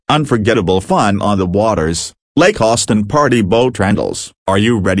Unforgettable fun on the waters. Lake Austin Party Boat Rentals. Are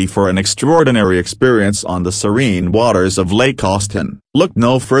you ready for an extraordinary experience on the serene waters of Lake Austin? Look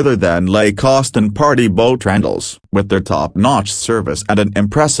no further than Lake Austin Party Boat Rentals. With their top-notch service and an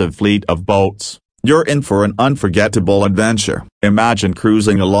impressive fleet of boats, you're in for an unforgettable adventure. Imagine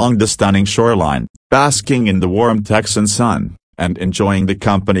cruising along the stunning shoreline, basking in the warm Texan sun, and enjoying the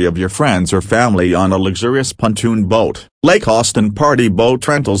company of your friends or family on a luxurious pontoon boat. Lake Austin Party Boat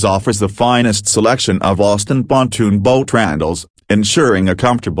Rentals offers the finest selection of Austin pontoon boat rentals, ensuring a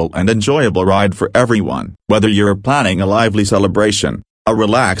comfortable and enjoyable ride for everyone. Whether you're planning a lively celebration, a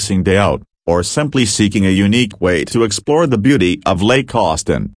relaxing day out, or simply seeking a unique way to explore the beauty of Lake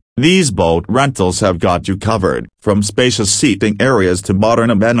Austin, these boat rentals have got you covered. From spacious seating areas to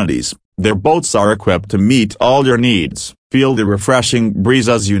modern amenities, their boats are equipped to meet all your needs. Feel the refreshing breeze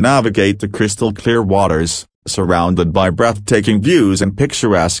as you navigate the crystal-clear waters, surrounded by breathtaking views and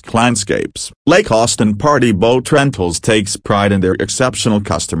picturesque landscapes. Lake Austin Party Boat Rentals takes pride in their exceptional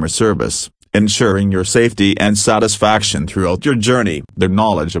customer service, ensuring your safety and satisfaction throughout your journey. Their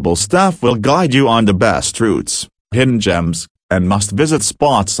knowledgeable staff will guide you on the best routes, hidden gems, and must-visit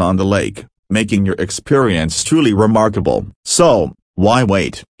spots on the lake, making your experience truly remarkable. So, why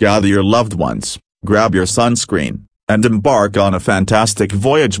wait? Gather your loved ones, grab your sunscreen, and embark on a fantastic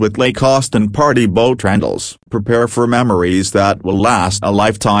voyage with Lake Austin Party Boat Rentals. Prepare for memories that will last a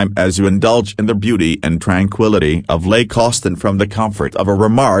lifetime as you indulge in the beauty and tranquility of Lake Austin from the comfort of a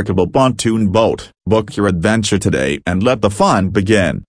remarkable pontoon boat. Book your adventure today and let the fun begin.